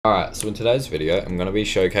Alright, so in today's video, I'm going to be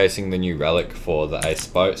showcasing the new relic for the Ace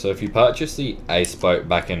boat. So if you purchase the Ace boat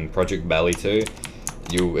back in Project Belly 2,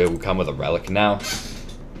 it will come with a relic now.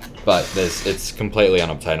 But it's completely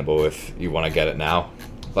unobtainable if you want to get it now.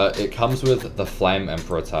 But it comes with the Flame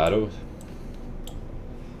Emperor title.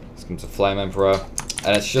 This comes with Flame Emperor,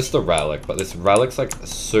 and it's just a relic, but this relic's like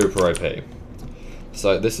super OP.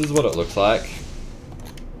 So this is what it looks like.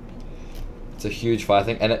 It's a huge fire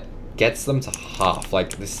thing, and it gets them to half.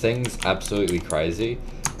 Like, this thing's absolutely crazy,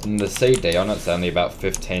 and the CD on it's only about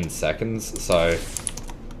 15 seconds, so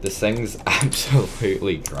this thing's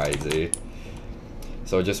absolutely crazy.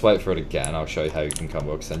 So I'll just wait for it again. I'll show you how you can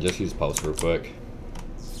combo it, and just use pulse real quick.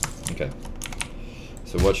 Okay,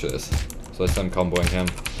 so watch this. So let's I'm comboing him.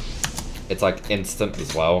 It's like instant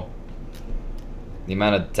as well. The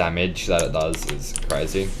amount of damage that it does is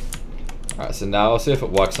crazy. Alright, so now I'll see if it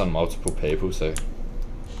works on multiple people. So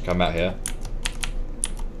come out here.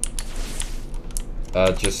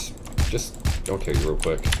 Just I'll kill you real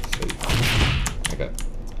quick. Okay.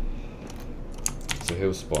 So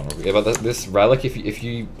he'll spawn. Yeah, but this relic, if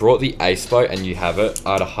you brought the Ace boat and you have it,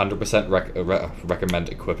 I'd 100% recommend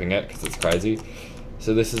equipping it because it's crazy.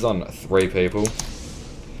 So this is on 3 people.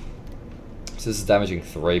 So this is damaging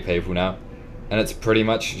 3 people now, and it's pretty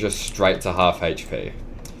much just straight to half HP.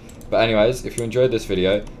 But anyways, if you enjoyed this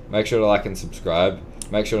video, make sure to like and subscribe.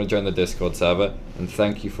 Make sure to join the Discord server, and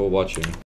thank you for watching.